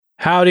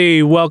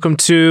Howdy, welcome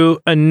to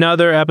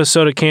another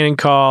episode of Canon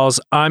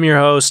Calls. I'm your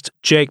host,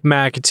 Jake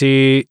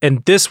McAtee,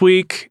 and this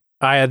week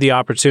I had the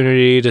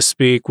opportunity to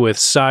speak with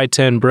Cy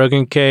Ten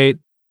Bruggencate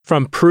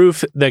from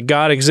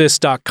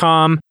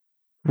ProofThatGodExists.com.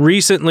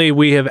 Recently,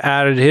 we have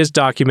added his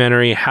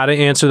documentary, How to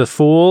Answer the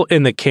Fool,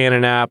 in the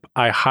Canon app.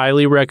 I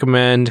highly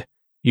recommend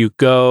you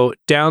go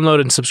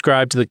download and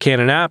subscribe to the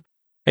Canon app,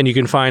 and you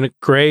can find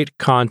great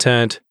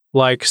content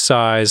like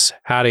Cy's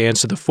How to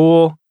Answer the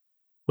Fool.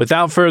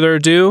 Without further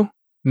ado,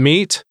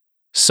 meet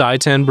Cy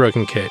Ten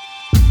Bruggencate.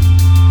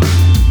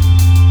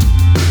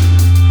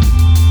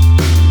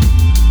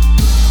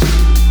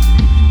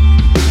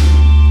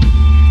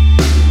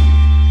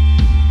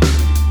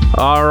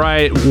 All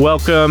right,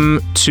 welcome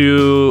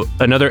to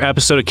another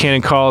episode of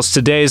Canon Calls.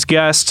 Today's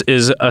guest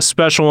is a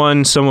special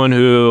one, someone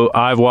who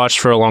I've watched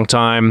for a long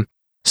time,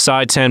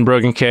 Cy Ten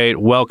Bruggencate.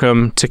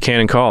 Welcome to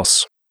Canon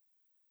Calls.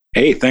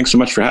 Hey, thanks so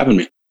much for having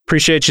me.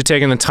 Appreciate you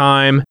taking the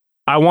time.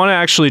 I want to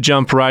actually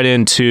jump right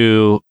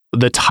into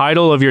the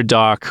title of your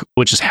doc,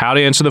 which is How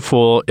to Answer the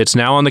Fool. It's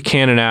now on the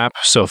Canon app,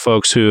 so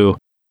folks who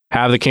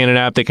have the Canon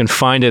app, they can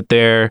find it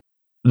there.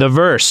 The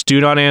verse, do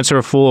not answer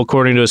a fool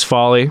according to his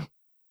folly,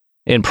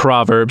 in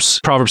Proverbs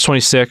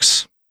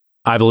 26,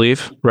 I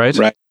believe, right?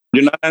 Right.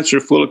 Do not answer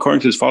a fool according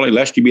to his folly,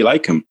 lest you be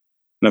like him.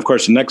 And of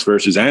course, the next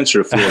verse is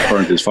answer a fool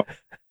according to his folly,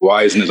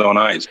 wise in his own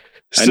eyes.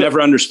 I never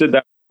understood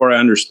that before I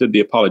understood the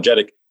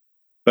apologetic.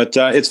 But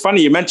it's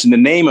funny you mentioned the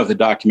name of the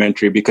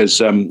documentary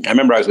because I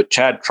remember I was with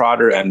Chad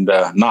Trotter and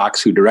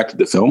Knox, who directed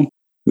the film,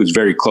 who's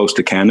very close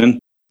to Canon.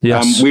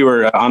 Yes. We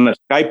were on a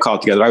Skype call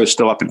together. I was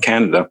still up in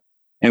Canada,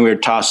 and we were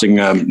tossing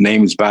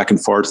names back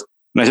and forth.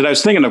 And I said, I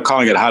was thinking of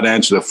calling it How to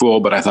Answer the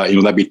Fool, but I thought,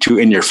 that'd be too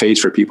in your face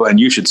for people, and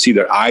you should see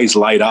their eyes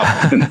light up.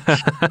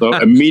 So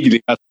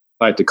immediately I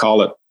decided to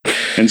call it.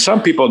 And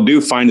some people do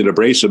find it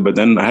abrasive, but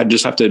then I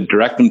just have to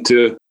direct them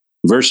to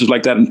verses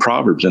like that in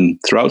Proverbs and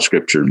throughout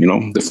Scripture.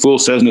 The fool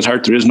says in his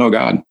heart, there is no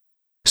God.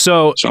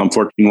 So Psalm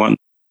 14:1.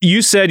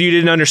 You said you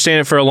didn't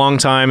understand it for a long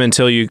time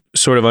until you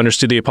sort of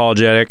understood the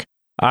apologetic.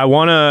 I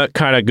want to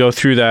kind of go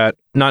through that,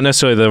 not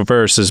necessarily the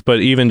verses, but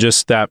even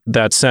just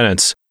that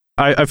sentence.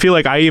 I feel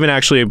like I even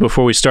actually,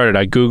 before we started,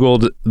 I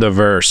Googled the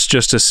verse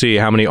just to see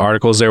how many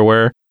articles there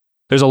were.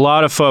 There's a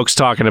lot of folks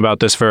talking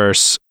about this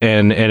verse,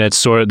 and it's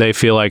sort of, they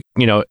feel like,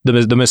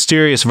 the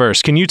mysterious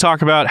verse. Can you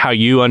talk about how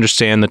you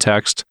understand the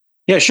text?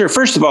 Yeah, sure.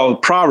 First of all,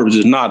 Proverbs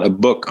is not a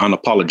book on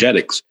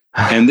apologetics.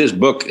 And this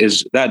book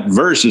that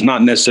verse is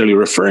not necessarily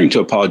referring to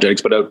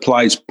apologetics, but it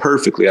applies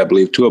perfectly, I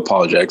believe, to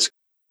apologetics.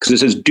 Because it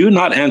says, do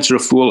not answer a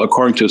fool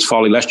according to his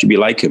folly, lest you be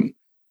like him.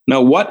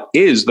 Now, what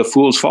is the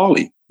fool's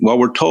folly? Well,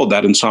 we're told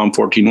that in Psalm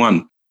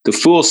 14:1. The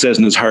fool says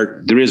in his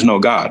heart, there is no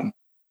God.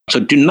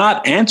 So do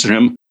not answer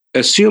him,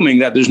 assuming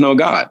that there's no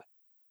God.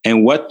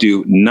 And what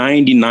do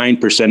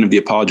 99% of the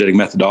apologetic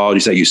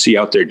methodologies that you see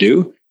out there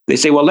do? They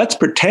say, well, let's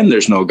pretend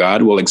there's no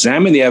God. We'll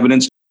examine the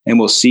evidence and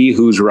we'll see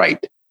who's right.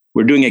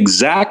 We're doing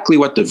exactly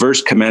what the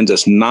verse commands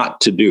us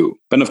not to do.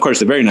 But of course,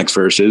 the very next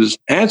verse is,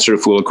 answer a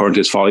fool according to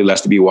his folly,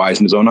 lest he be wise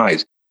in his own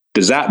eyes.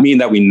 Does that mean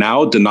that we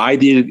now deny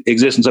the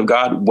existence of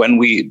God when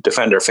we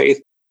defend our faith?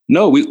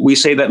 No, we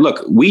say that,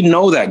 look, we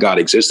know that God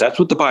exists. That's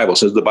what the Bible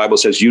says. The Bible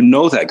says you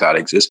know that God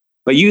exists,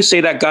 but you say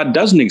that God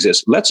doesn't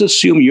exist. Let's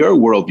assume your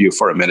worldview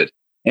for a minute.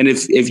 And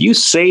if you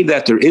say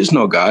that there is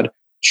no God,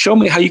 show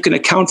me how you can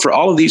account for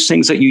all of these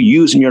things that you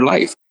use in your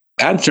life.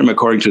 Answer him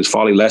according to his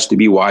folly, lest he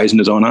be wise in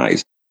his own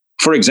eyes.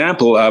 For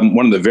example,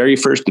 one of the very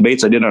first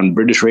debates I did on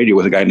British radio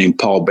with a guy named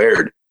Paul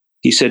Baird,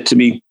 he said to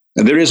me,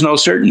 there is no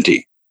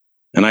certainty.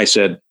 And I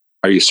said,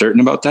 are you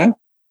certain about that?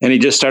 And he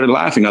just started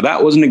laughing. Now,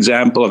 that was an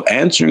example of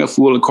answering a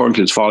fool according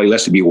to his folly,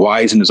 lest he be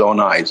wise in his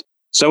own eyes.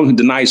 Someone who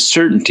denies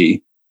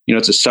certainty,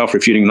 it's a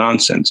self-refuting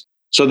nonsense.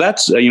 So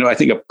that's, I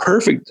think a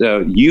perfect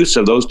use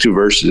of those two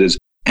verses is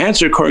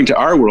answer according to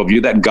our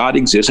worldview that God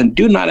exists, and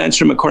do not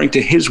answer him according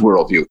to his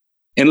worldview,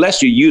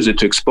 unless you use it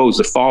to expose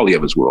the folly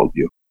of his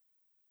worldview.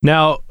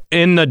 Now,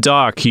 in the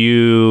doc,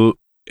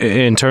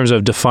 in terms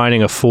of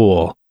defining a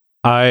fool,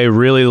 I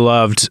really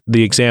loved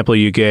the example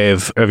you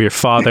gave of your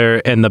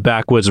father and the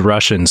backwoods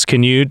Russians.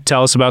 Can you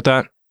tell us about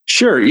that?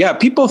 Sure. Yeah.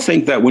 People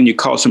think that when you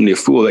call somebody a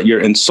fool, that you're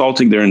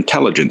insulting their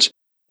intelligence.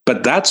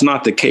 But that's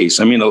not the case.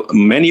 I mean,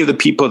 many of the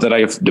people that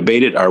I've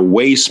debated are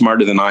way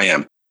smarter than I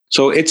am.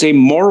 So it's a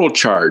moral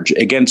charge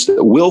against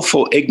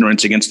willful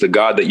ignorance against the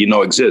God that you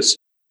know exists.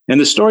 And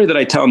the story that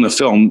I tell in the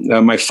film,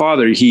 my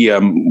father, he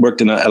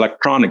worked in an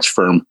electronics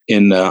firm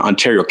in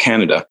Ontario,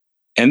 Canada.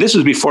 And this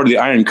was before the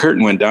Iron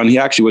Curtain went down. He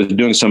actually was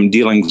doing some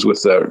dealings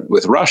with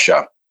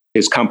Russia,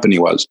 his company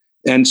was.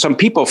 And some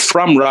people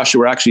from Russia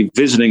were actually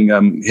visiting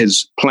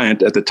his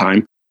plant at the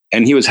time,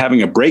 and he was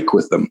having a break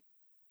with them.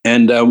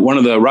 And one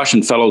of the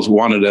Russian fellows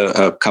wanted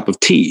a cup of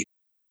tea.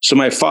 So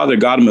my father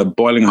got him a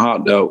boiling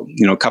hot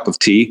cup of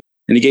tea,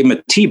 and he gave him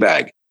a tea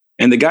bag.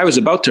 And the guy was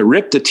about to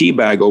rip the tea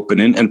bag open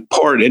and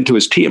pour it into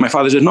his tea. And my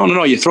father said,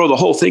 no, you throw the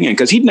whole thing in,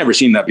 because he'd never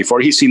seen that before.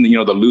 He's seen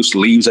the loose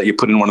leaves that you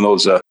put in one of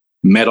those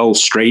metal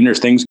strainer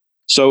things.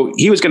 So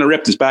he was going to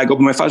rip this bag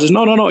open. My father says,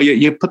 no,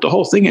 you put the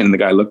whole thing in. And the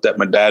guy looked at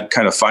my dad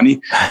kind of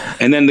funny.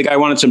 And then the guy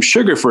wanted some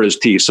sugar for his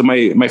tea. So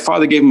my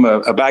father gave him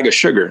a bag of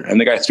sugar, and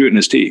the guy threw it in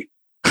his tea.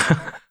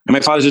 And my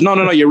father says,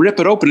 no, you rip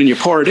it open and you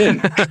pour it in.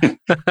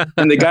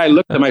 And the guy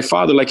looked at my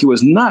father like he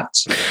was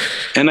nuts.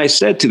 And I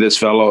said to this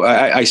fellow,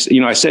 I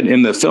said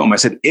in the film, I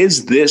said,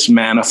 is this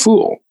man a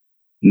fool?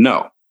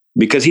 No,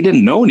 because he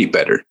didn't know any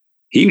better.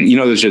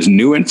 There's just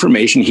new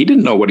information. He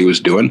didn't know what he was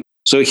doing.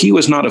 So he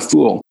was not a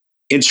fool.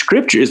 In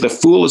scripture, the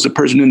fool is the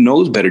person who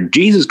knows better.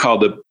 Jesus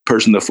called the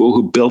person the fool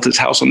who built his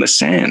house on the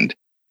sand.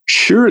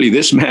 Surely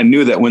this man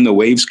knew that when the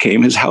waves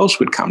came, his house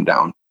would come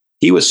down.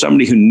 He was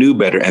somebody who knew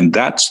better, and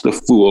that's the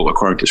fool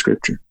according to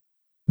scripture.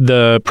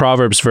 The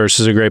Proverbs verse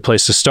is a great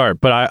place to start.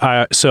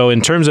 But so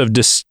in terms of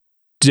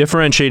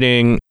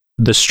differentiating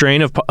the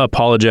strain of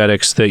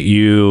apologetics that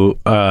you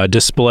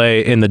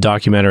display in the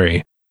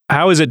documentary,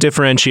 how is it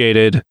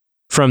differentiated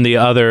from the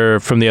other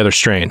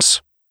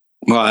strains?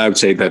 Well, I would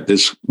say that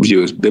this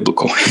view is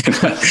biblical.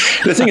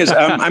 The thing is,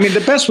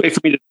 the best way for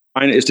me to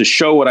define it is to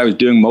show what I was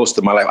doing most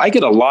of my life. I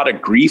get a lot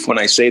of grief when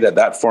I say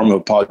that form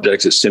of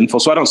apologetics is sinful,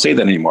 so I don't say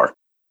that anymore.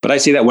 But I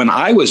say that when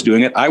I was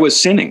doing it, I was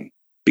sinning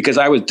because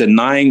I was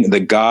denying the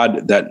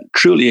God that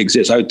truly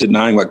exists. I was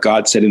denying what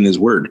God said in his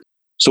word.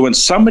 So when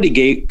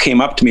somebody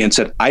came up to me and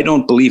said, I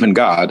don't believe in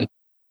God,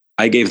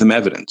 I gave them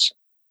evidence.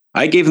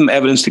 I gave them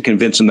evidence to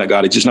convince them that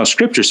God exists. Now,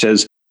 scripture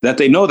says that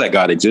they know that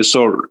God exists.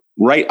 So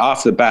right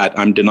off the bat,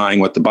 I'm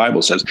denying what the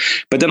Bible says.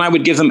 But then I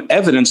would give them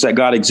evidence that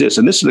God exists.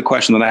 And this is the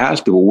question that I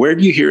ask people. Where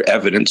do you hear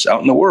evidence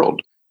out in the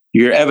world?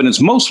 You hear evidence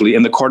mostly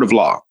in the court of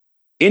law.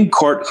 In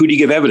court, who do you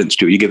give evidence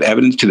to? You give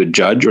evidence to the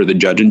judge or the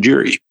judge and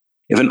jury.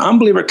 If an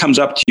unbeliever comes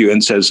up to you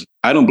and says,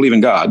 I don't believe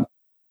in God,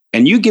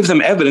 and you give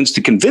them evidence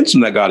to convince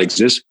them that God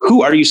exists,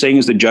 who are you saying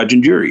is the judge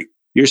and jury?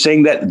 You're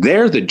saying that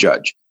they're the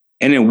judge.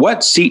 And in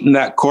what seat in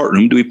that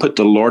courtroom do we put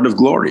the Lord of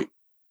glory?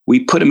 We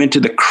put him into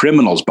the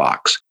criminal's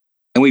box,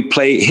 and we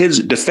play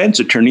his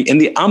defense attorney in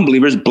the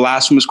unbeliever's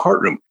blasphemous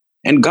courtroom.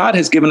 And God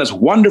has given us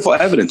wonderful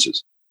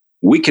evidences.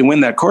 We can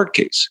win that court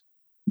case.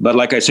 But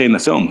like I say in the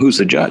film, who's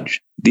the judge?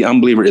 The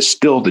unbeliever is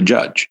still the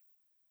judge.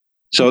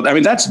 So,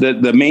 that's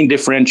the main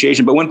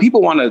differentiation. But when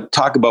people want to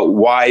talk about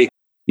why,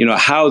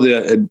 how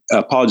the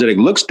apologetic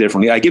looks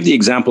differently, I give the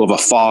example of a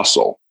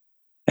fossil.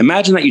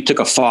 Imagine that you took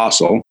a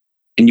fossil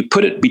and you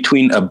put it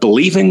between a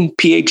believing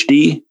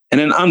PhD and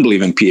an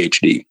unbelieving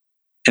PhD.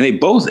 And they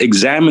both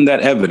examine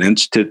that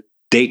evidence to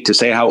date to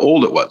say how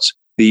old it was.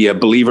 The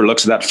believer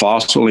looks at that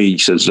fossil and he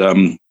says,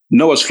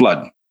 Noah's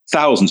flood,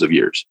 thousands of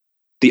years.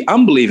 The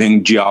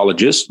unbelieving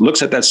geologist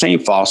looks at that same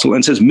fossil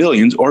and says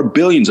millions or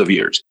billions of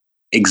years.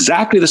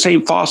 Exactly the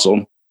same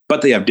fossil,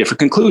 but they have different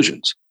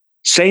conclusions.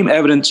 Same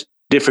evidence,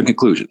 different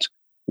conclusions.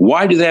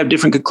 Why do they have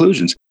different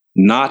conclusions?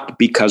 Not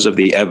because of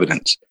the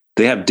evidence.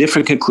 They have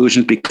different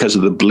conclusions because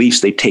of the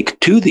beliefs they take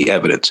to the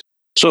evidence.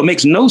 So it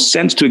makes no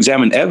sense to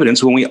examine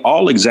evidence when we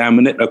all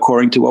examine it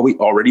according to what we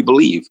already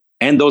believe.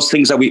 And those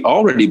things that we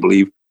already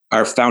believe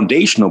are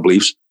foundational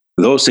beliefs.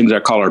 Those things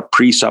are called our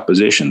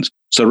presuppositions.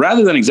 So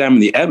rather than examine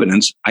the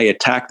evidence, I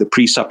attack the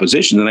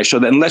presuppositions, and I show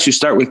that unless you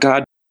start with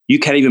God, you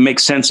can't even make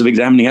sense of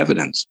examining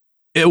evidence.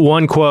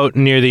 One quote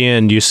near the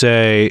end, you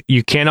say,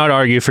 you cannot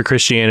argue for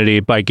Christianity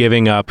by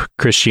giving up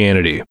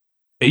Christianity.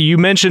 You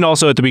mentioned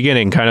also at the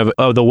beginning kind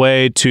of the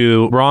way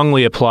to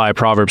wrongly apply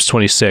Proverbs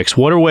 26.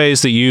 What are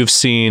ways that you've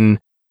seen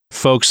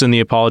folks in the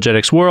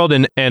apologetics world,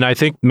 and I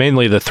think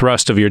mainly the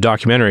thrust of your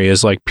documentary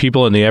is like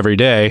people in the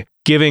everyday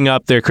giving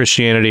up their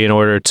Christianity in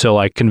order to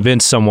like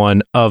convince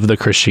someone of the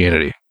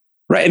Christianity?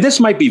 Right. And this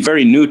might be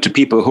very new to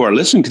people who are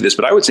listening to this,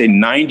 but I would say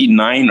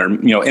 99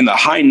 or, in the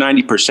high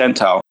 90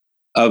 percentile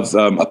of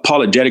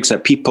apologetics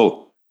that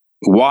people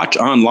watch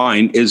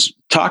online is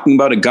talking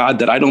about a God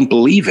that I don't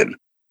believe in.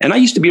 And I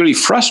used to be really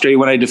frustrated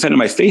when I defended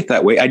my faith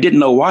that way. I didn't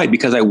know why,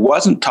 because I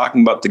wasn't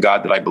talking about the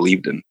God that I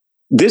believed in.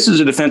 This is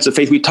a defense of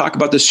faith. We talk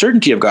about the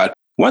certainty of God.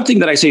 One thing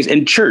that I say is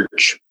in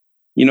church,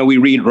 we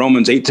read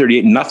Romans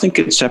 8:38, nothing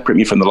can separate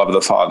me from the love of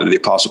the Father, the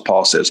Apostle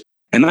Paul says.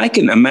 And I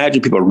can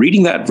imagine people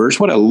reading that verse.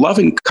 What a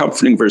loving,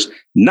 comforting verse.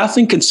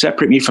 Nothing can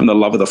separate me from the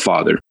love of the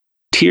Father.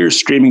 Tears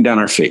streaming down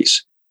our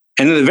face.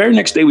 And then the very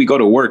next day we go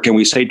to work and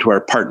we say to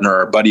our partner,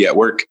 our buddy at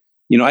work,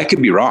 I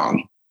could be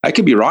wrong. I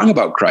could be wrong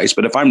about Christ,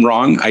 but if I'm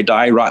wrong, I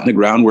die, rot in the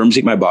ground, worms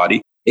eat my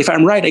body. If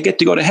I'm right, I get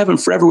to go to heaven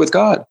forever with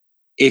God.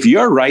 If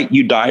you're right,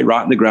 you die,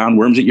 rot in the ground,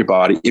 worms eat your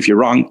body. If you're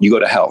wrong, you go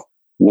to hell.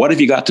 What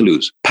have you got to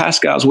lose?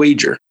 Pascal's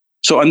wager.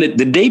 So on the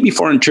day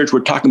before in church,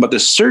 we're talking about the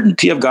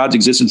certainty of God's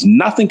existence.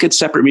 Nothing could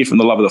separate me from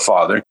the love of the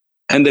Father.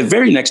 And the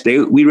very next day,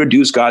 we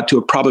reduce God to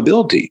a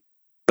probability.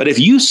 But if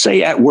you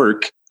say at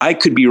work, I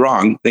could be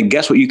wrong, then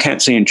guess what you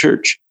can't say in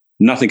church?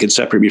 Nothing could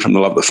separate me from the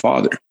love of the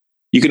Father.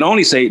 You can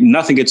only say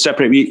nothing could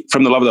separate me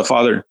from the love of the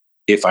Father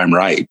if I'm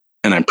right.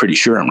 And I'm pretty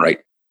sure I'm right.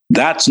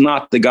 That's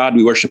not the God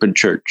we worship in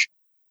church.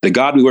 The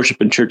God we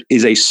worship in church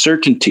is a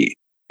certainty.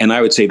 And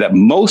I would say that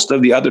most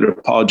of the other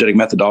apologetic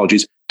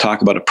methodologies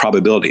talk about a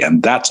probability.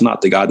 And that's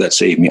not the God that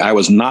saved me. I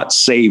was not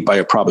saved by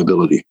a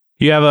probability.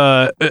 You have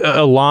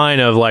a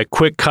line of like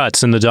quick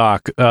cuts in the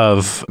doc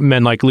of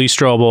men like Lee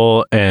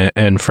Strobel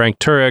and Frank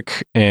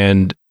Turek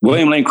and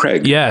William Lane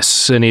Craig.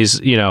 Yes, and he's,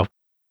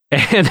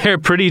 and they're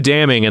pretty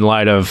damning in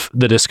light of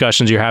the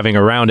discussions you're having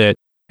around it.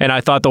 And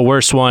I thought the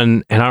worst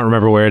one, and I don't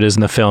remember where it is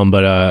in the film,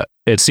 but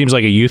it seems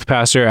like a youth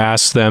pastor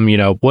asks them,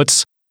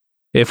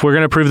 if we're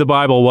going to prove the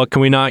Bible, what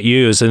can we not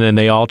use? And then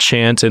they all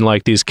chant in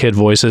like these kid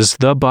voices,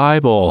 the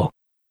Bible.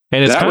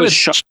 And it's kind of,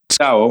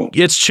 McDowell.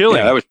 It's chilling.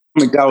 Yeah, that was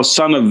McDowell,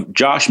 son of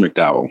Josh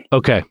McDowell.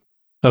 Okay.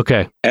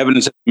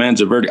 Evidence that demands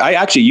a verdict. I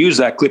actually use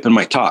that clip in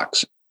my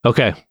talks.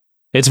 Okay.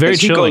 It's very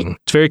chilling.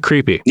 It's very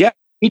creepy. Yeah.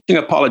 Teaching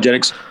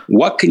apologetics,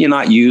 what can you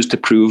not use to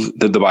prove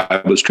that the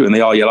Bible is true? And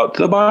they all yell out,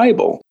 the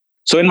Bible.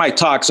 So in my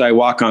talks, I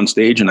walk on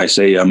stage and I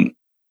say,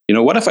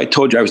 what if I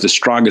told you I was the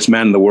strongest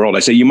man in the world? I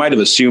say, you might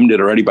have assumed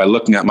it already by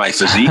looking at my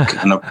physique.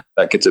 And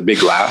that gets a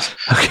big laugh.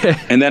 Okay.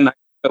 And then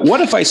but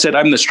what if I said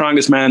I'm the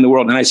strongest man in the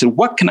world? And I said,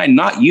 what can I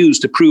not use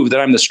to prove that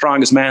I'm the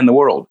strongest man in the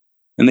world?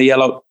 And they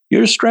yell out,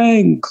 your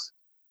strength.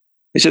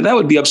 I said, that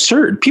would be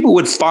absurd. People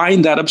would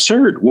find that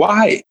absurd.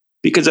 Why?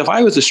 Because if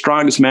I was the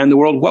strongest man in the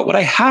world, what would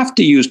I have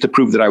to use to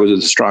prove that I was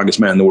the strongest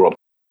man in the world?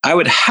 I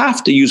would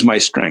have to use my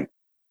strength.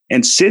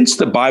 And since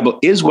the Bible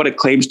is what it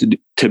claims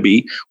to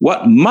be,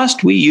 what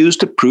must we use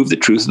to prove the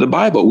truth of the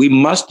Bible? We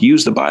must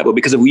use the Bible,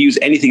 because if we use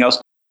anything else,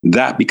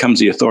 that becomes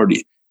the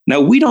authority. Now,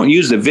 we don't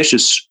use the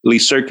viciously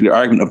circular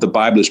argument of the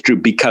Bible is true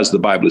because the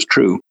Bible is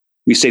true.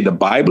 We say the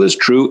Bible is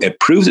true, it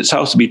proves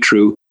itself to be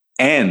true,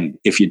 and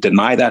if you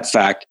deny that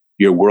fact,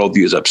 your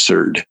worldview is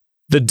absurd.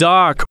 The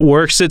doc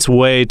works its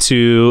way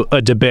to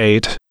a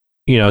debate,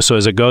 so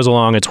as it goes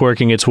along, it's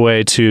working its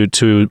way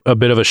to a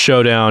bit of a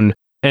showdown.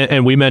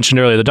 And we mentioned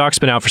earlier, the doc's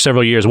been out for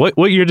several years.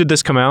 What year did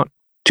this come out?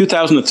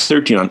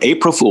 2013 on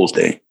April Fool's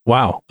Day.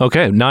 Wow.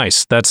 Okay,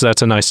 nice. That's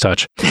a nice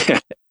touch.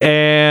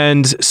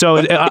 And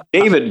so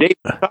David,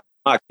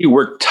 he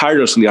worked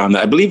tirelessly on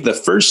that. I believe the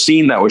first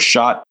scene that was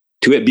shot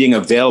to it being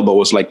available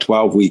was like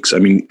 12 weeks. I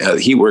mean,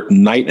 he worked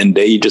night and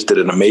day. He just did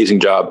an amazing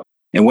job.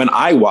 And when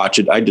I watch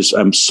it,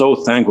 I'm so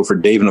thankful for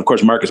Dave. And of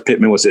course, Marcus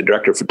Pittman was the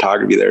director of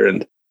photography there.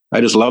 And I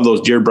just love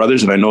those dear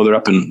brothers. And I know they're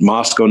up in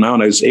Moscow now,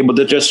 and I was able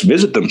to just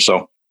visit them.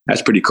 So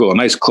that's pretty cool. A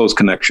nice close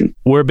connection.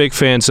 We're big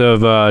fans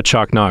of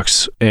Chuck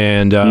Knox,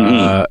 and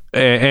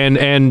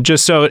and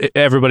just so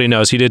everybody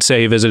knows, he did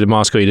say he visited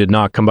Moscow. He did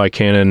not come by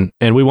Canon,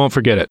 and we won't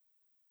forget it.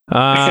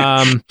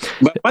 But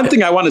one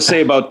thing I want to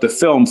say about the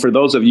film, for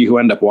those of you who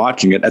end up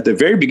watching it, at the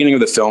very beginning of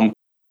the film,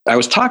 I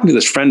was talking to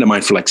this friend of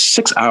mine for like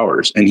 6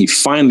 hours, and he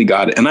finally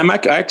got it. And I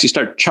actually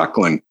start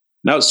chuckling.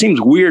 Now, it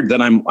seems weird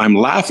that I'm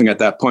laughing at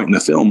that point in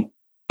the film,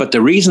 but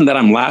the reason that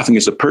I'm laughing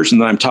is the person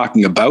that I'm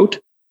talking about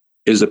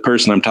is the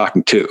person I'm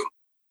talking to.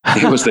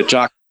 It was the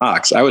Chuck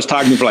Knox. I was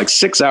talking to him for like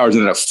 6 hours,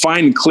 and then it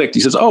finally clicked.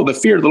 He says, oh, the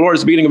fear of the Lord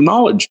is the beginning of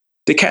knowledge.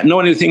 They can't know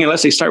anything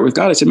unless they start with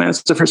God. I said, man,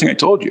 that's the first thing I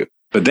told you.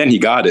 But then he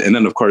got it. And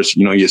then, of course,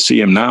 you see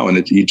him now,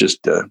 and he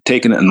just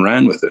taken it and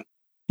ran with it.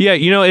 Yeah,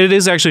 it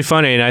is actually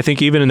funny. And I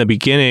think even in the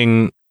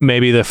beginning,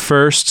 maybe the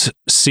first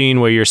scene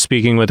where you're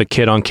speaking with a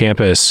kid on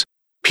campus,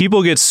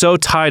 people get so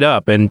tied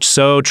up and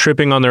so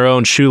tripping on their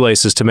own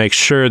shoelaces to make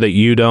sure that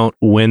you don't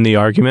win the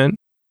argument,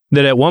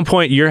 that at one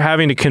point you're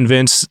having to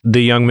convince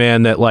the young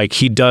man that like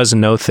he does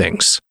know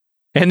things.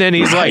 And then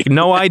he's like,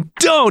 no, I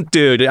don't,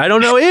 dude. I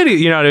don't know any.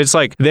 It's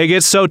like they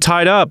get so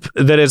tied up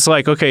that it's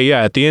like, okay,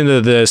 yeah, at the end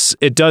of this,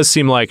 it does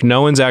seem like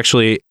no one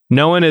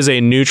is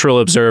a neutral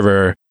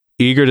observer,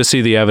 eager to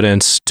see the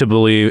evidence, to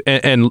believe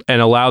and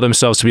allow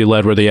themselves to be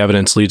led where the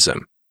evidence leads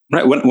them.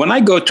 Right. When I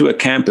go to a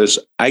campus,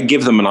 I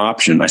give them an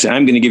option. I say,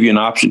 I'm going to give you an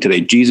option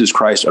today, Jesus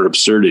Christ or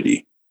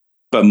absurdity.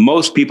 But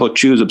most people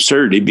choose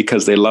absurdity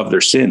because they love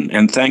their sin.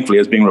 And thankfully,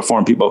 as being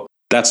Reformed people,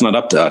 that's not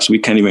up to us. We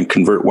can't even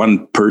convert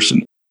one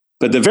person.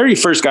 But the very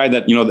first guy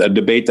that, the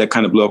debate that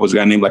kind of blew up was a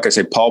guy named, like I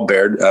say, Paul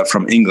Baird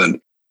from England.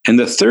 And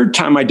the third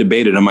time I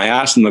debated him, I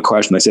asked him the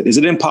question. I said, is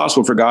it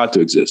impossible for God to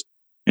exist?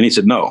 And he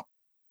said, no.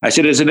 I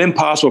said, is it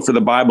impossible for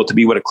the Bible to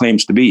be what it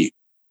claims to be?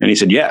 And he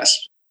said, yes.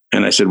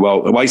 And I said,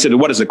 well, he said,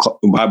 what does the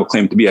Bible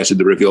claim to be? I said,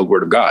 the revealed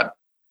word of God.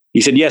 He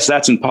said, yes,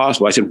 that's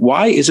impossible. I said,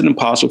 why is it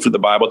impossible for the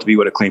Bible to be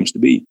what it claims to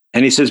be?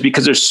 And he says,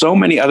 because there's so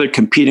many other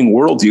competing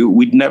worldview,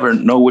 we'd never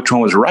know which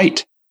one was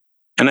right.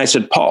 And I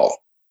said, Paul,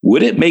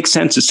 would it make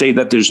sense to say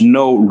that there's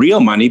no real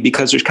money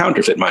because there's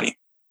counterfeit money?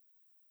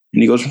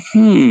 And he goes,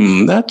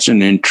 that's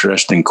an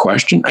interesting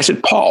question. I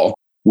said, Paul,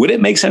 would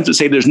it make sense to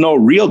say there's no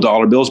real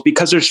dollar bills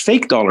because there's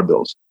fake dollar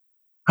bills?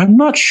 I'm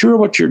not sure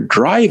what you're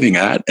driving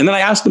at. And then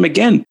I asked him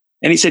again,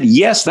 and he said,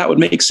 yes, that would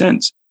make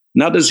sense.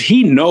 Now, does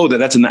he know that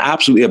that's an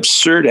absolutely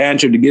absurd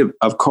answer to give?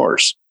 Of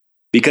course,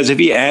 because if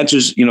he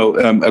answers,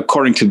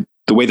 according to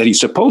the way that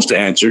he's supposed to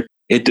answer,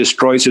 it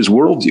destroys his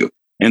worldview.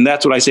 And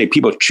that's what I say.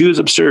 People choose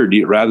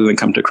absurdity rather than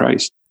come to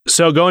Christ.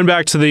 So going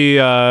back to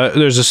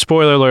there's a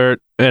spoiler alert,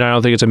 and I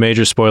don't think it's a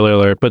major spoiler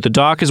alert, but the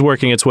doc is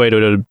working its way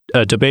to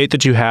a debate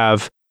that you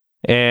have.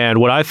 And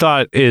what I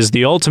thought is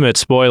the ultimate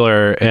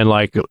spoiler and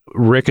like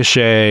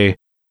ricochet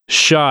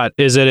shot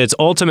is that it's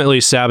ultimately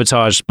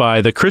sabotaged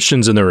by the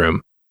Christians in the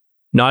room,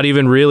 not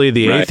even really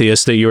the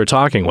atheists that you were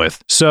talking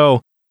with.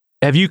 So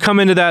Have you come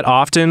into that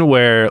often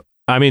where,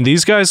 I mean,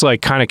 these guys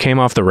like kind of came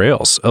off the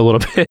rails a little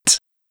bit?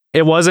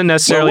 It wasn't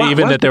necessarily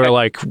that they were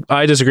like,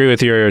 I disagree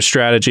with your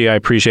strategy. I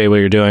appreciate what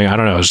you're doing. I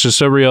don't know. It's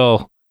just a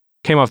real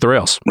came off the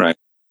rails. Right.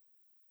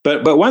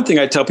 But one thing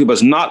I tell people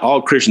is not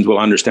all Christians will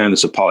understand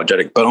this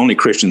apologetic, but only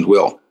Christians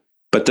will.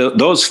 But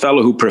those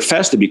fellow who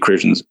profess to be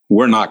Christians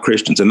were not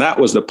Christians. And that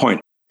was the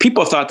point.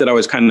 People thought that I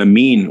was kind of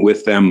mean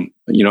with them,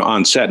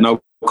 on set. Now,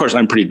 of course,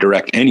 I'm pretty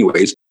direct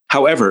anyways.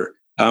 However,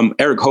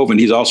 Eric Hovind,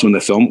 he's also in the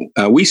film.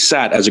 We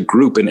sat as a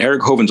group in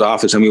Eric Hovind's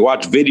office and we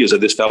watched videos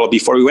of this fellow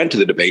before we went to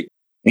the debate.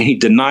 And he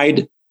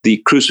denied the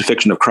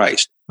crucifixion of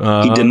Christ.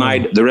 He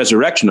denied the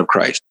resurrection of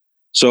Christ.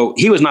 So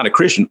he was not a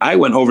Christian. I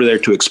went over there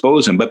to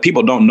expose him, but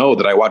people don't know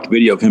that I watched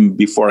video of him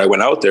before I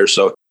went out there.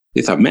 So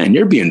they thought, man,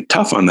 you're being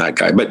tough on that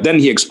guy. But then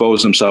he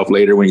exposed himself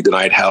later when he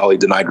denied hell, he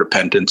denied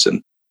repentance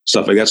and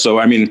stuff like that. So,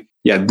 I mean,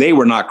 yeah, they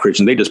were not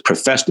Christian. They just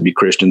professed to be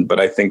Christian. But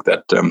I think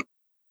that,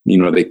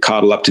 they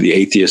coddle up to the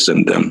atheists.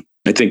 And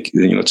I think,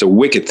 it's a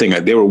wicked thing.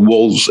 They were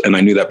wolves. And I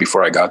knew that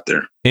before I got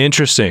there.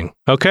 Interesting.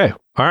 Okay.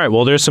 All right.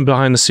 Well, there's some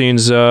behind the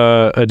scenes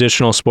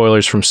additional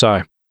spoilers from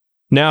Cy.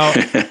 Now,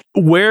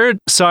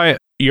 Cy,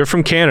 you're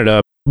from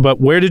Canada, but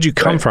where did you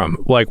come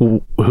from? Like,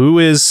 who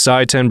is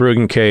Cy ten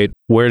Bruggencate?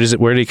 Where did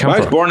he come from? I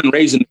was born and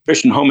raised in a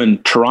Christian home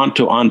in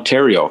Toronto,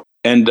 Ontario.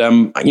 And,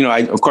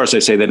 of course I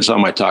say that in some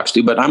of my talks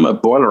too, but I'm a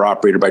boiler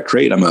operator by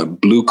trade. I'm a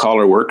blue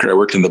collar worker. I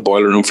worked in the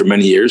boiler room for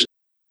many years.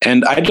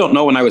 And I don't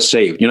know when I was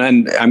saved,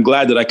 and I'm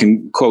glad that I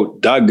can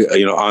quote Doug,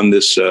 on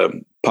this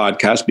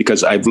podcast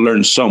because I've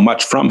learned so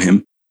much from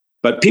him.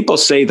 But people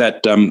say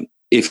that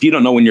if you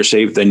don't know when you're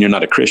saved, then you're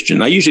not a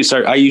Christian. I usually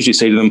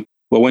say to them,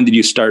 well, when did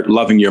you start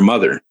loving your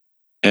mother?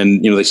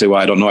 And, they say,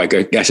 well, I don't know. I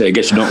guess you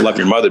don't love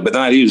your mother. But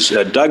then I use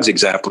Doug's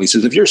example. He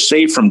says, if you're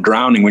saved from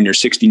drowning when you're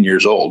 16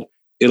 years old,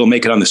 it'll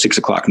make it on the 6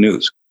 o'clock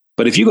news.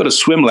 But if you go to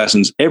swim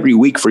lessons every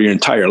week for your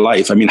entire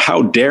life, I mean,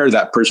 how dare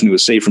that person who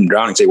was saved from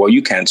drowning say, well,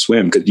 you can't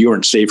swim because you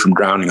weren't saved from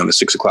drowning on the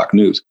 6 o'clock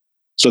news.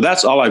 So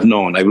that's all I've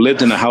known. I've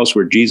lived in a house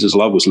where Jesus'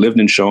 love was lived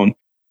and shown.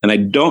 And I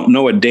don't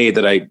know a day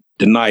that I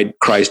denied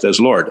Christ as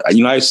Lord. I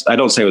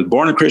don't say I was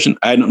born a Christian.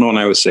 I don't know when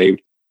I was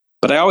saved.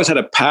 But I always had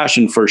a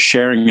passion for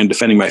sharing and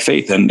defending my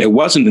faith. And it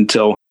wasn't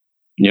until,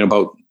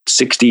 about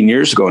 16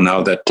 years ago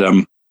now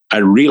that I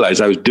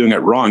realized I was doing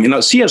it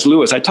wrong. C.S.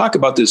 Lewis, I talk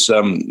about this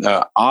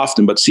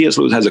often, but C.S.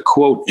 Lewis has a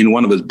quote in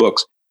one of his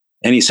books.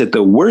 And he said,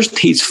 the worst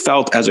he's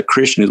felt as a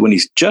Christian is when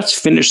he's just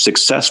finished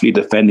successfully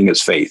defending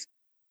his faith.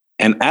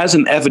 And as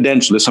an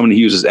evidentialist, someone who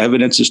uses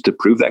evidences to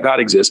prove that God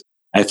exists,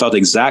 I felt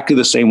exactly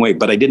the same way,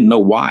 but I didn't know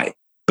why.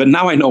 But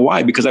now I know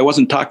why, because I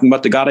wasn't talking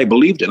about the God I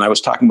believed in. I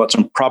was talking about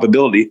some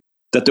probability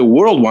that the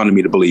world wanted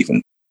me to believe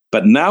in.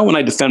 But now when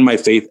I defend my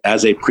faith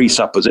as a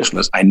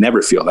presuppositionalist, I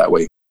never feel that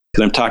way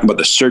because I'm talking about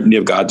the certainty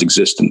of God's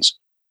existence.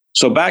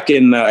 So back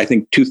in, I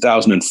think,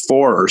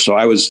 2004 or so,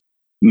 I was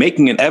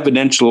making an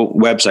evidential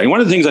website. And one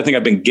of the things I think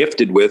I've been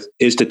gifted with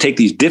is to take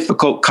these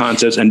difficult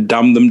concepts and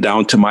dumb them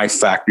down to my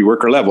factory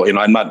worker level.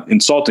 I'm not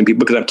insulting people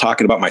because I'm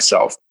talking about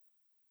myself.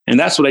 And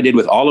that's what I did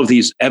with all of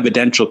these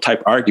evidential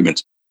type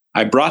arguments.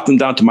 I brought them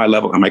down to my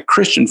level and my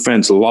Christian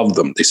friends loved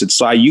them. They said,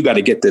 Cy, you got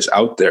to get this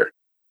out there.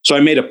 So I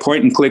made a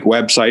point and click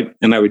website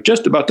and I was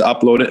just about to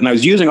upload it. And I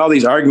was using all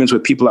these arguments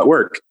with people at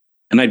work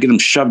and I'd get them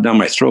shoved down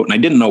my throat and I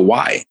didn't know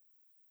why.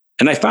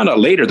 And I found out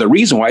later the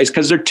reason why is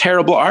because they're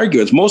terrible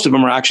arguments. Most of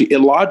them are actually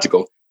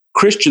illogical.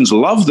 Christians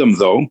love them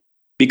though,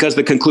 because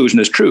the conclusion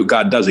is true.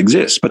 God does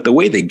exist. But the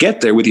way they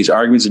get there with these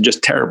arguments is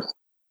just terrible.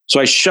 So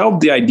I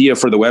shelved the idea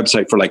for the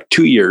website for like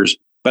 2 years,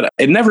 but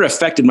it never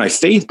affected my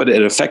faith, but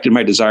it affected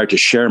my desire to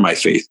share my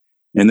faith.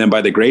 And then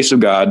by the grace of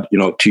God,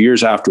 2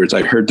 years afterwards,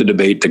 I heard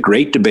the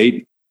great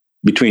debate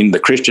between the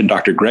Christian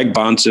Dr. Greg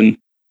Bahnsen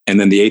and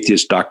then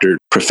the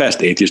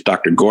professed atheist,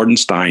 Dr. Gordon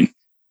Stein.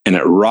 And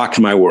it rocked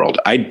my world.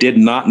 I did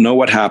not know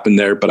what happened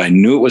there, but I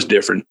knew it was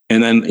different.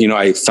 And then,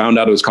 I found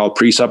out it was called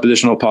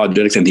presuppositional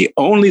apologetics. And the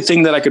only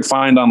thing that I could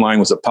find online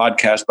was a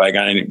podcast by a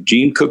guy named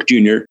Gene Cook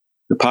Jr.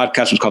 The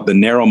podcast was called The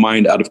Narrow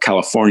Mind Out of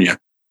California.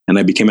 And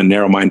I became a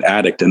narrow mind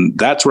addict. And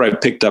that's where I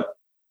picked up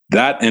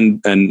that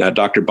and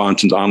Dr.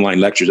 Bahnsen's online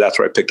lectures. That's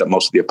where I picked up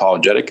most of the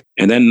apologetic.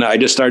 And then I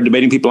just started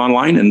debating people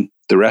online and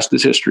the rest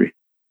is history.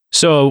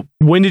 So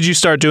when did you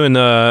start doing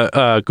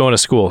the going to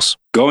schools?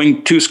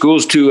 Going to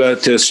schools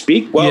to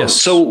speak? Well,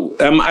 yes. So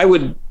I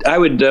would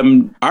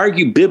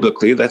argue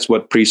biblically. That's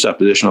what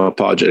presuppositional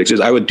apologetics is.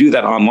 I would do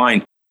that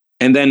online.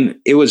 And then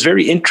it was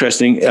very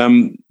interesting.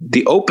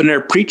 The open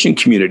air preaching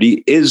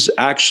community is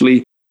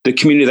actually the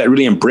community that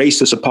really embraced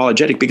this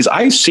apologetic because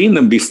I've seen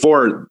them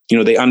before,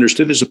 they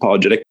understood this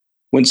apologetic.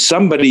 When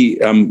somebody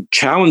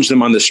challenged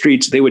them on the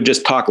streets, they would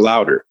just talk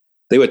louder.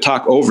 They would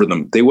talk over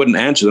them. They wouldn't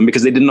answer them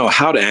because they didn't know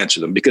how to answer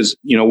them. Because,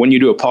 when you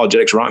do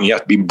apologetics wrong, you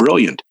have to be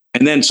brilliant.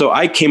 And then so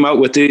I came out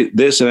with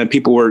this and then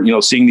people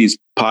were, seeing these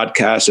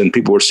podcasts and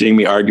people were seeing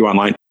me argue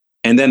online.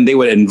 And then they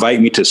would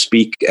invite me to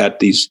speak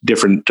at these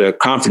different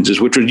conferences,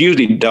 which was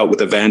usually dealt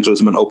with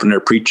evangelism and open air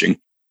preaching.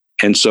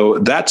 And so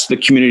that's the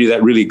community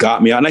that really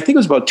got me out. And I think it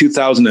was about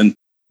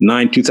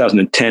 2009,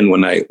 2010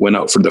 when I went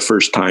out for the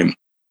first time.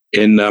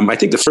 I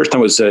think the first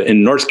time was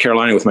in North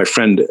Carolina with my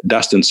friend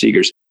Dustin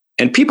Seegers.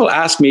 And people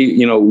ask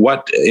me,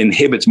 what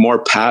inhibits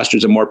more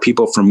pastors and more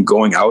people from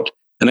going out.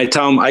 And I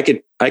tell them I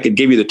could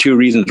give you the two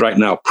reasons right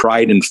now: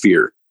 pride and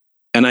fear.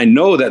 And I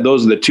know that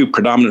those are the two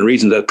predominant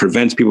reasons that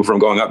prevents people from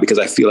going out, because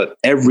I feel it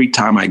every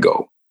time I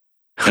go.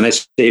 And I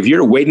say, if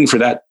you're waiting for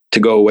that to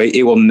go away,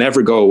 it will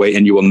never go away,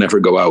 and you will never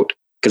go out.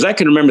 Because I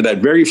can remember that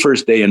very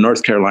first day in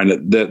North Carolina,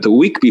 the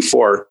week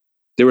before,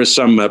 there was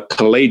some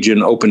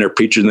Pelagian open-air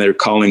preachers, and they were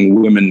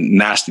calling women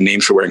nasty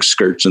names for wearing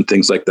skirts and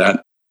things like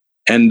that.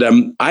 And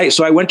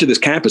so I went to this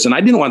campus, and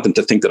I didn't want them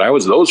to think that I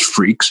was those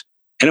freaks.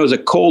 And it was a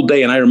cold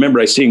day, and I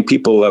remember seeing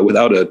people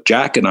without a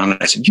jacket on.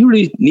 And I said, "You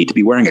really need to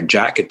be wearing a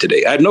jacket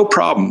today." I had no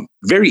problem.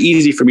 Very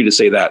easy for me to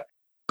say that.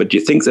 But do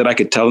you think that I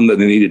could tell them that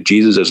they needed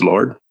Jesus as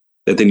Lord,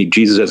 that they need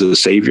Jesus as a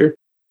Savior?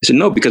 I said,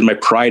 no, because my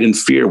pride and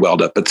fear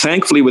welled up. But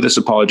thankfully, with this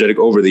apologetic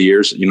over the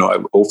years,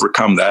 I've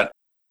overcome that.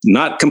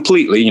 Not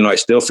completely, I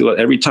still feel it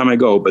every time I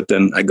go, but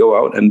then I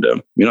go out and,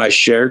 I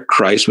share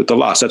Christ with the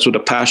lost. That's what a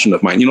passion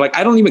of mine.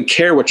 I don't even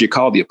care what you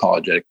call the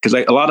apologetic, because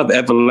a lot of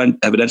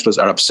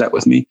evidentialists are upset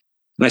with me.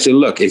 And I say,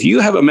 look, if you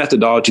have a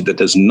methodology that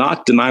does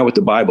not deny what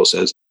the Bible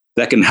says,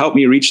 that can help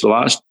me reach the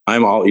lost,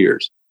 I'm all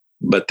ears.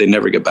 But they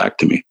never get back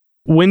to me.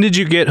 When did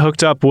you get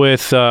hooked up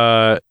with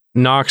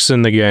Knox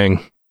and the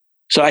gang?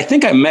 So I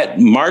think I met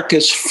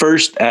Marcus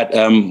first at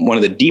one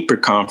of the deeper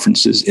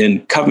conferences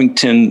in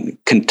Covington,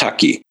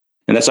 Kentucky.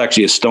 And that's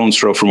actually a stone's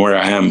throw from where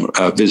I am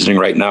visiting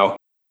right now.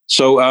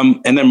 So,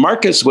 and then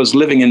Marcus was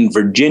living in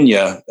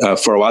Virginia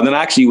for a while. Then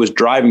actually he was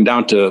driving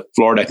down to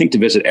Florida, I think, to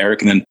visit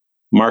Eric. And then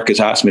Marcus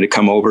asked me to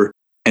come over.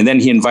 And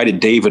then he invited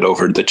David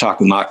over to the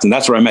Chocolate Knox. And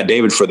that's where I met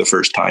David for the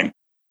first time.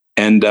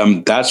 And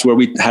that's where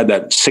we had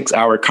that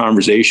 6-hour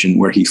conversation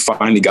where he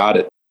finally got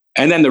it.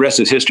 And then the rest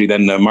is history.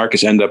 Then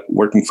Marcus ended up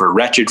working for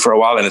Wretched for a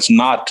while. And it's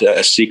not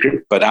a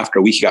secret, but after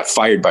a week, he got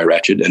fired by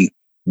Wretched. And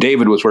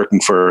David was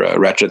working for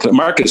Wretched.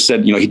 Marcus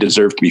said, he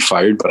deserved to be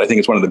fired, but I think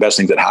it's one of the best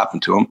things that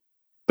happened to him.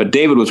 But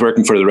David was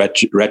working for the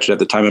Wretched at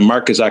the time. And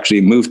Marcus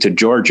actually moved to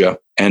Georgia.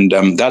 And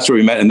that's where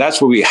we met. And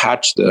that's where we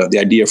hatched the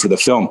idea for the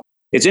film.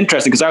 It's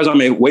interesting because I was on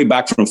my way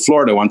back from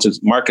Florida once, as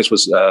Marcus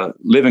was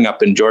living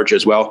up in Georgia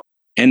as well.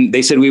 And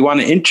they said, we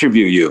want to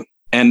interview you.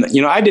 And,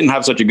 I didn't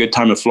have such a good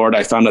time in Florida.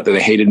 I found out that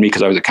they hated me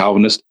because I was a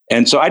Calvinist.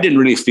 And so I didn't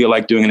really feel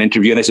like doing an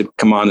interview. And they said,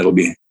 come on, it'll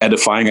be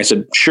edifying. I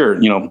said, sure,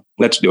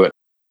 let's do it.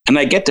 And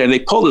I get there, they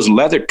pull this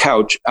leather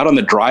couch out on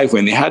the driveway,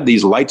 and they had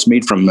these lights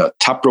made from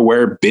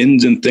Tupperware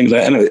bins and things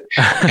like that.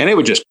 And it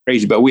was just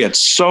crazy, but we had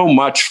so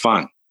much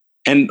fun.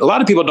 And a lot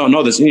of people don't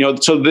know this,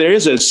 so there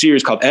is a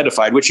series called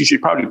Edified, which you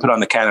should probably put on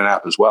the Canon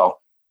app as well.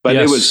 But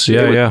yes, it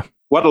was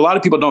what a lot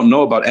of people don't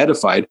know about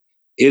Edified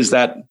is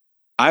that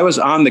I was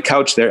on the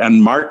couch there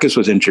and Marcus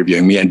was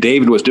interviewing me and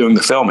David was doing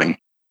the filming.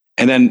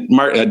 And then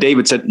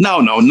David said,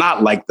 no,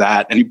 not like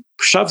that. And he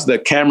shoves the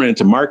camera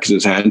into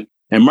Marcus's hand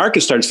and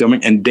Marcus starts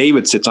filming and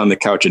David sits on the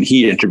couch and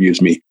he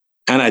interviews me.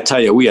 And I tell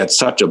you, we had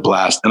such a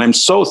blast. And I'm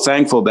so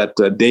thankful that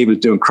David's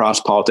doing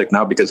Cross Politic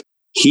now, because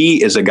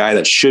he is a guy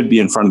that should be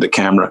in front of the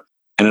camera.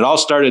 And it all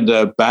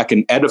started back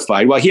in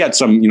Edified. Well, he had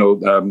some,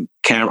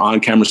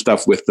 on-camera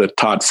stuff with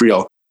Todd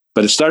Friel,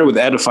 but it started with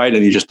Edified,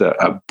 and he's just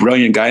a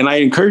brilliant guy. And I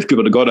encourage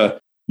people to go to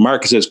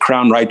Marcus's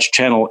Crown Rights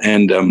channel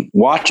and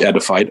watch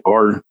Edified,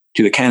 or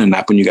to the Canon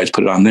app when you guys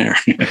put it on there.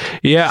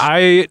 Yeah,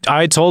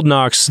 I told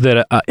Knox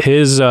that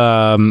his,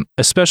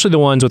 especially the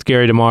ones with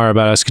Gary DeMar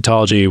about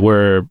eschatology,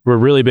 were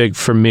really big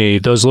for me.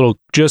 Those little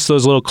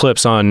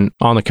clips on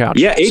the couch.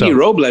 Yeah, A.D.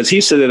 Robles,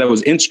 he said that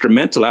was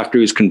instrumental after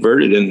he was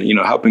converted, and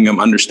helping him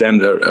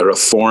understand a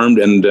reformed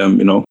and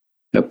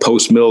a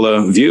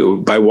post-mill view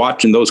by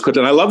watching those clips.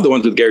 And I love the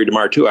ones with Gary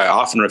DeMar too. I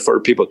often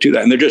refer people to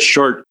that, and they're just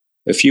short,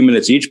 a few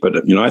minutes each, but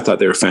I thought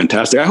they were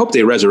fantastic. I hope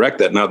they resurrect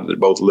that now that they're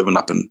both living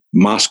up in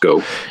Moscow.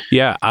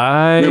 Yeah,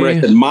 remember I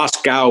said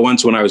Moscow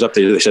once when I was up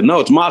there. They said, no,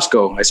 it's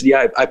Moscow. I said,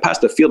 yeah, I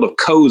passed a field of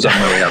cows on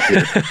my way up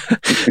here.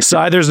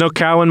 So there's no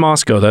cow in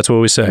Moscow. That's what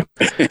we say.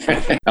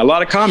 A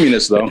lot of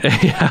communists, though.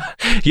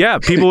 Yeah,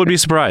 people would be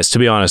surprised, to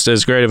be honest.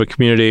 As great of a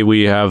community,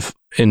 we have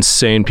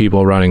insane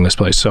people running this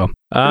place. So for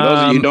those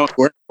of you who don't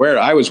where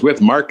I was with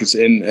Marcus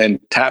and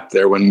Tap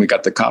there when we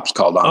got the cops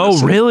called on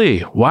us. Oh,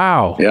 really?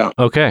 Wow. Yeah.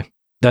 Okay.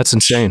 That's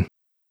insane.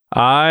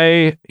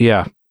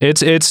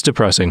 It's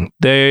depressing.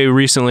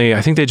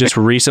 I think they just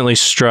recently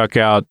struck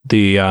out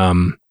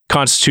the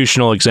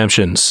constitutional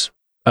exemptions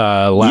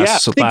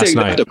last night. They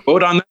got to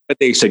vote on that, but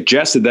they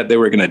suggested that they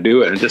were going to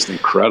do it. It's just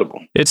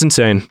incredible. It's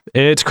insane.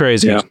 It's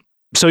crazy. Yeah.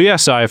 So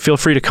yes, feel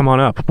free to come on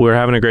up. We're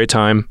having a great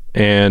time,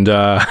 and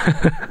I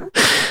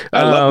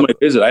love my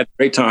visit. I had a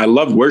great time. I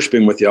loved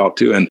worshiping with y'all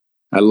too, and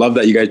I love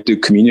that you guys do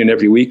communion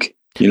every week.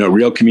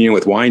 Real communion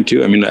with wine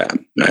too. I mean,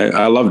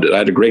 I loved it. I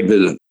had a great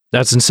visit.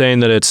 That's insane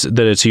that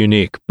it's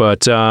unique.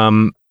 But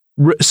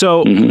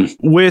so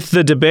with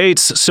the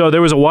debates, so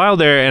there was a while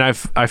there, and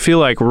I feel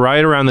like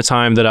right around the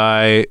time that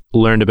I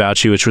learned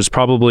about you, which was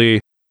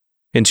probably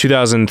in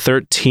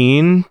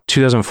 2013,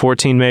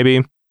 2014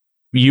 maybe,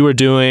 you were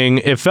doing.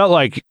 It felt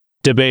like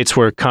debates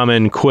were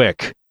coming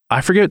quick.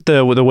 I forget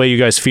the way you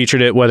guys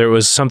featured it, whether it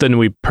was something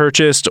we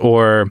purchased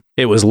or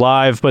it was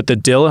live, but the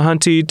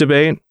Dillahunty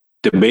debate.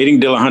 Debating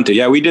Dillahunty.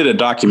 Yeah, we did a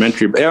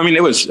documentary. I mean,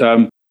 it was,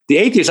 the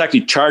atheists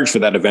actually charged for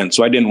that event.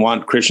 So I didn't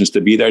want Christians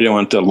to be there. I didn't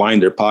want to line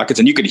their pockets.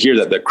 And you could hear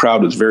that the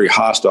crowd was very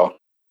hostile.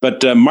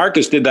 But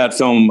Marcus did that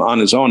film on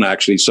his own,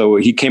 actually. So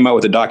he came out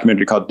with a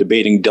documentary called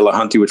Debating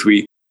Dillahunty, which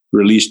we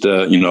released,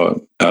 a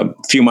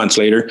few months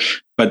later.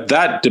 But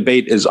that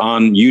debate is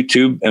on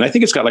YouTube. And I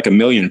think it's got like 1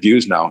 million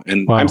views now.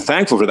 And wow. I'm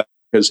thankful for that,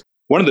 because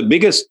one of the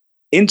biggest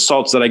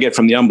insults that I get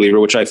from the unbeliever,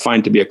 which I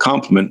find to be a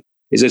compliment,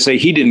 is they say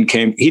he didn't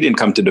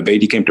come to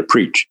debate, he came to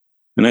preach.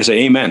 And I say,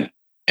 amen.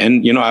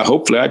 And,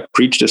 hopefully I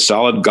preached a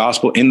solid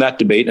gospel in that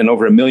debate, and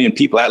over 1 million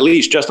people, at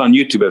least just on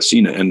YouTube, have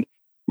seen it. And,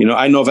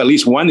 I know of at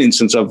least one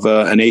instance of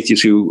an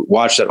atheist who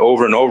watched that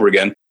over and over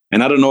again.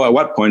 And I don't know at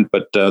what point,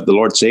 but the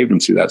Lord saved him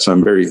through that. So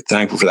I'm very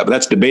thankful for that. But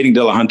that's Debating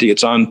Dillahunty.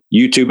 It's on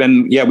YouTube.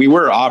 And yeah, we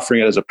were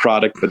offering it as a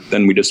product, but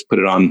then we just put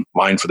it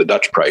online for the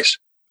Dutch price.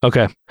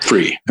 Okay.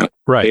 Free.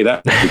 Right. Pay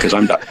that because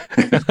I'm Dutch.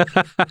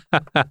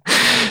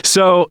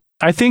 So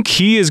I think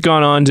he has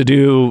gone on to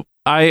do,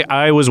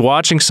 I was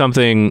watching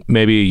something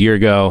maybe a year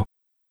ago,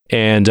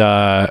 and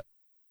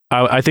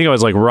I think I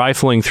was like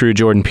rifling through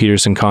Jordan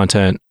Peterson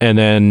content, and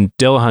then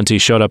Dillahunty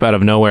showed up out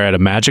of nowhere at a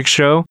magic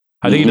show.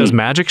 I think he does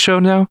magic show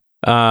now.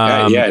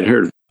 Yeah, I'd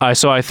heard.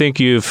 So I think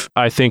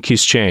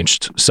he's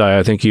changed. So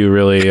I think you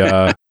really,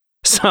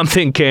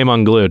 something came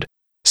unglued.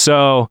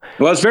 So,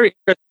 well, it's very,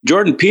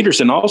 Jordan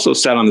Peterson also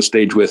sat on the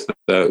stage with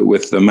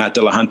Matt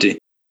Dillahunty.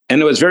 And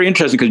it was very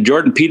interesting because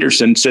Jordan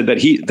Peterson said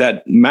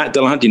that Matt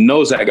Dillahunty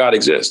knows that God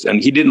exists,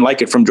 and he didn't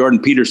like it from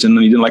Jordan Peterson,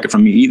 and he didn't like it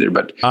from me either.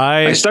 But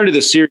I started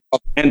this series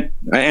called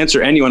I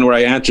Answer Anyone, where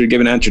I give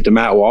an answer to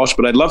Matt Walsh,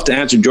 but I'd love to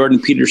answer Jordan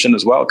Peterson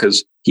as well,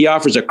 because he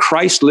offers a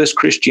Christless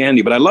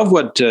Christianity. But I love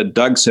what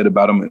Doug said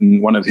about him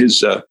in one of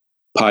his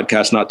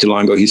podcasts not too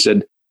long ago. He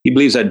said he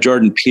believes that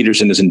Jordan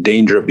Peterson is in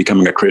danger of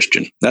becoming a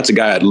Christian. That's a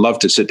guy I'd love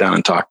to sit down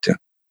and talk to.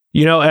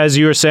 As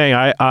you were saying,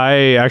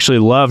 I actually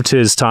loved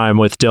his time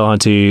with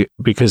Dillahunty,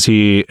 because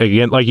he,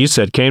 again, like you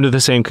said, came to the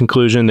same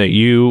conclusion that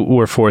you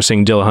were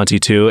forcing Dillahunty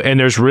to. And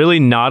there's really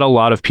not a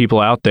lot of people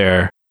out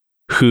there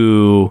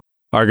who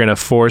are going to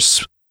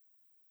force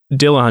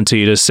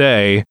Dillahunty to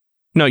say,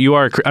 no, you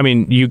are,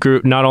 you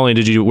grew, not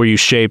only were you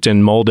shaped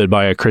and molded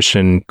by a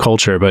Christian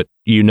culture, but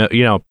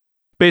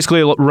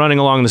basically running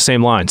along the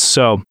same lines.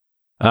 So,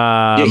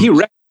 he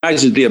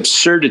recognizes the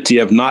absurdity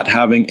of not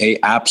having a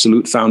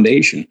absolute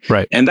foundation.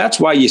 Right. And that's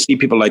why you see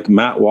people like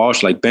Matt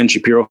Walsh, like Ben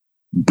Shapiro,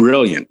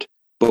 brilliant.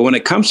 But when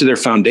it comes to their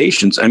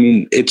foundations,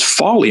 it's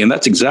folly. And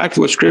that's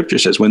exactly what Scripture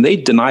says. When they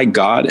deny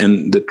God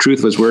and the truth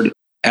of His word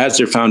as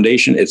their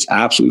foundation, it's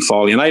absolute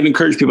folly. And I'd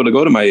encourage people to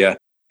go to my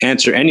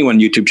Answer Anyone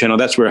YouTube channel.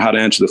 That's where How to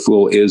Answer the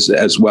Fool is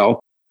as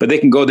well. But they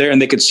can go there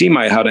and they could see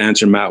my How to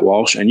Answer Matt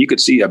Walsh. And you could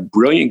see a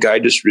brilliant guy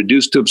just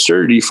reduced to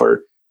absurdity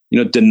for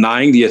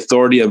denying the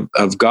authority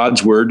of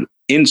God's word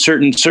in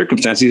certain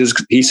circumstances.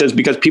 He says,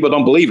 because people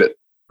don't believe it.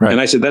 Right. And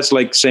I said, that's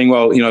like saying,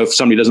 well, if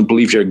somebody doesn't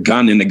believe your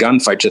gun in a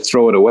gunfight, just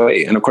throw it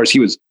away. And of course,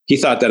 he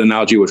thought that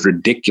analogy was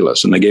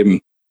ridiculous. And I gave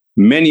him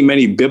many,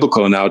 many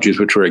biblical analogies,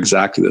 which were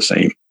exactly the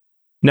same.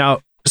 Now,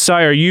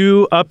 Cy, are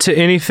you up to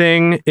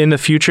anything in the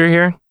future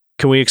here?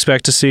 Can we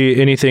expect to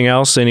see anything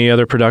else, any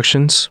other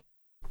productions?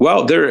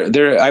 Well,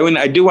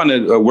 I do want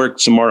to work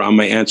some more on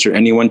my Answer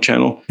Anyone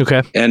channel.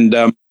 Okay. And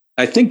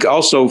I think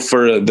also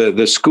for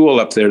the school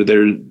up there,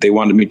 they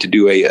wanted me to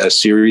do a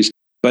series.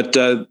 But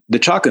the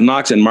Chocolate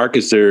Knox and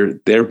Marcus, there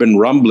have been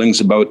rumblings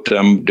about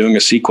doing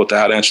a sequel to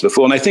How to Answer the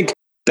Fool. And I think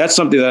that's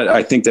something that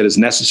I think that is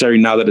necessary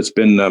now that it's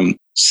been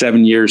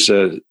 7 years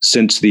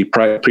since the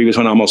previous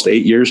one, almost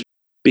 8 years.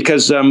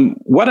 Because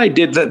what I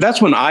did,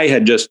 that's when I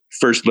had just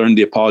first learned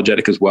the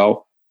apologetic as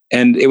well.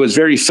 And it was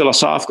very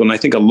philosophical. And I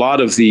think a lot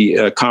of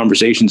the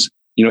conversations,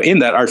 in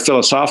that are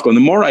philosophical. And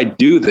the more I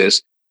do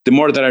this, the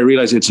more that I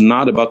realize it's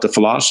not about the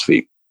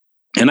philosophy.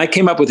 And I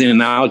came up with an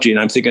analogy, and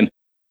I'm thinking,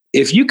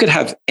 if you could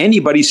have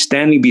anybody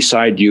standing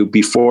beside you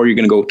before you're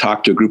going to go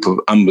talk to a group of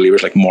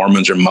unbelievers like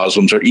Mormons or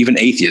Muslims or even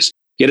atheists,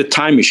 you had a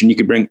time machine, you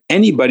could bring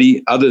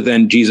anybody other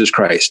than Jesus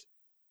Christ.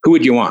 Who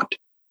would you want?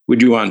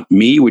 Would you want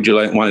me? Would you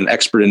want an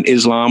expert in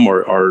Islam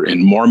or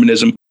in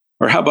Mormonism?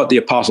 Or how about the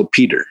Apostle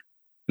Peter?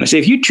 And I say,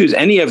 if you choose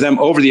any of them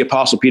over the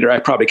Apostle Peter, I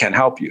probably can't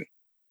help you.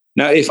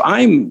 Now, if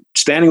I'm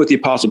standing with the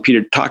Apostle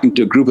Peter talking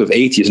to a group of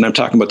atheists and I'm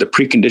talking about the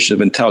precondition of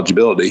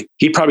intelligibility,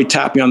 he'd probably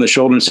tap me on the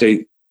shoulder and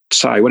say,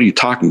 Cy, what are you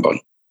talking about?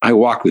 I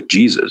walk with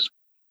Jesus.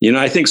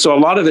 I think so. A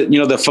lot of it,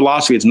 the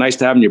philosophy, it's nice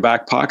to have in your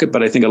back pocket,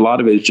 but I think a lot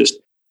of it is just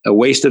a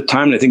waste of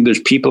time. And I think there's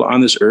people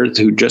on this earth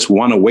who just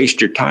want to waste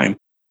your time.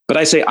 But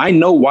I say, I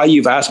know why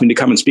you've asked me to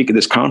come and speak at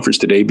this conference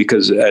today,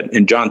 because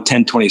in John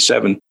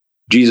 10:27,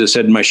 Jesus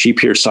said, my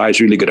sheep hear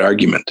Cy's really good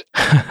argument.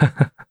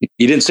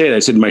 He didn't say that. I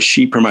said, my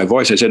sheep hear my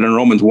voice. I said in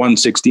Romans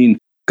 1:16,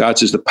 God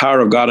says the power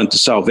of God unto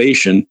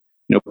salvation.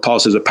 Paul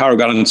says the power of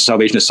God unto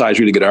salvation is Cy's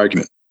really good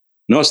argument.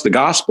 No, it's the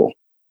gospel.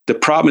 The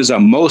problem is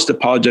that most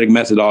apologetic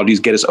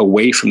methodologies get us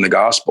away from the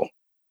gospel.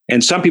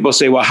 And some people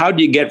say, well, how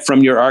do you get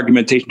from your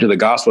argumentation to the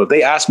gospel? If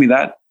they ask me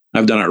that,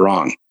 I've done it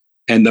wrong.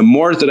 And the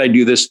more that I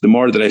do this, the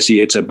more that I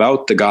see it's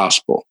about the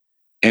gospel.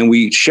 And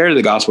we share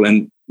the gospel.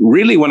 And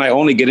really, when I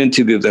only get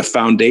into the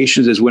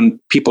foundations is when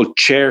people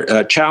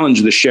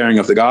challenge the sharing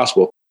of the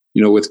gospel.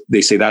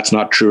 They say that's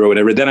not true or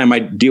whatever. Then I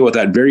might deal with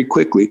that very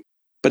quickly.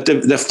 But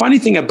the funny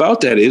thing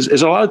about that is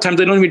a lot of times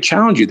they don't even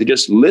challenge you. They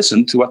just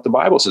listen to what the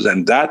Bible says.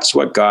 And that's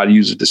what God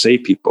uses to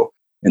save people.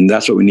 And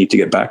that's what we need to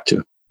get back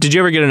to. Did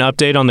you ever get an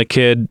update on the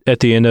kid at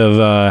the end of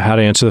How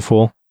to Answer the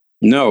Fool?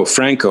 No,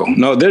 Franco.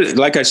 No,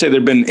 like I said, there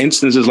have been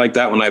instances like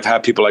that when I've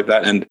had people like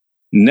that and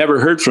never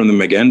heard from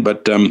them again.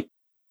 But,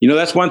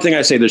 that's one thing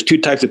I say. There's two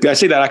types of people. I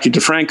say that actually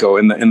to Franco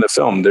in the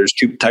film. There's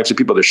two types of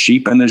people. There's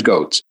sheep and there's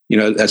goats.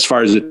 As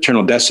far as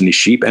eternal destiny,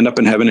 sheep end up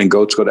in heaven and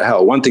goats go to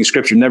hell. One thing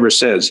Scripture never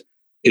says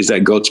is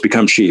that goats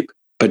become sheep.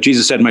 But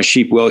Jesus said, my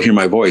sheep will hear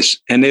my voice.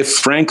 And if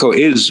Franco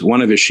is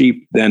one of his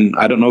sheep, then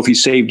I don't know if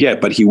he's saved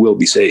yet, but he will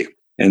be saved.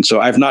 And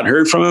so I've not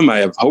heard from him. I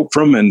have hope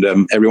from him.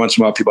 And every once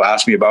in a while, people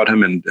ask me about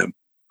him. And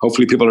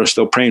hopefully people are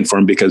still praying for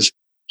him because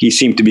he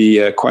seemed to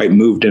be quite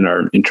moved in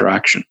our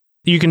interaction.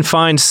 You can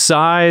find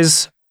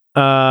Cy's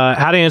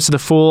How to Answer the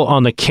Fool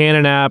on the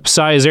Canon app.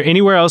 Cy, is there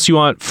anywhere else you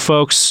want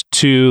folks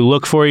to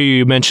look for you?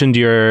 You mentioned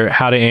your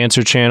How to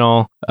Answer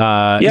channel.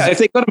 If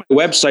they go to my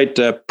website,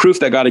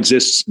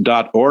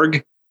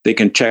 proofthатgodexists.org, they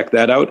can check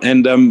that out.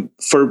 And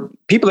for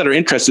people that are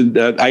interested,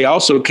 I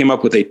also came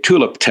up with a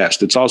tulip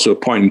test. It's also a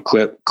point and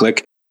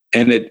click,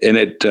 and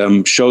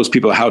it shows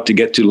people how to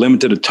get to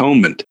limited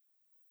atonement.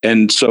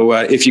 And so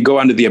if you go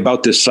onto the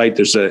About This site,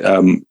 there's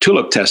a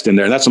tulip test in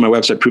there. And that's on my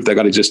website,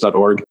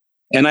 proofthatgodexists.org.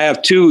 And I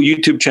have two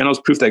YouTube channels.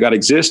 Proof That God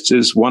Exists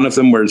is one of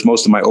them, where it's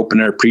most of my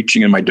open air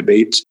preaching and my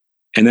debates.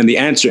 And then the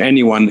Answer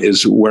Anyone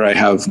is where I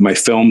have my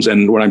films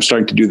and where I'm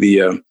starting to do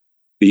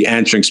the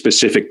answering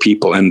specific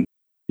people. And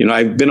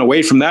I've been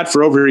away from that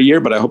for over a year,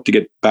 but I hope to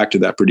get back to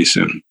that pretty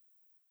soon.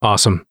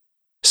 Awesome.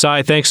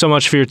 Cy, thanks so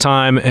much for your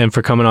time and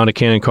for coming on to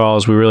Canon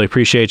Calls. We really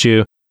appreciate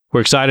you.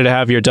 We're excited to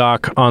have your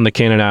doc on the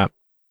Canon app.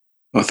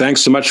 Well,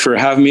 thanks so much for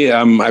having me.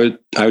 I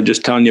was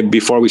just telling you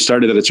before we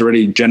started that it's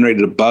already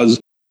generated a buzz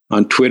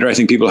on Twitter. I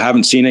think people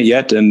haven't seen it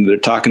yet, and they're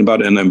talking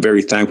about it, and I'm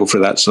very thankful for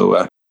that.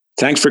 So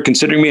thanks for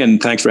considering me,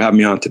 and thanks for having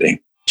me on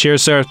today.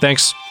 Cheers, sir.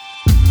 Thanks.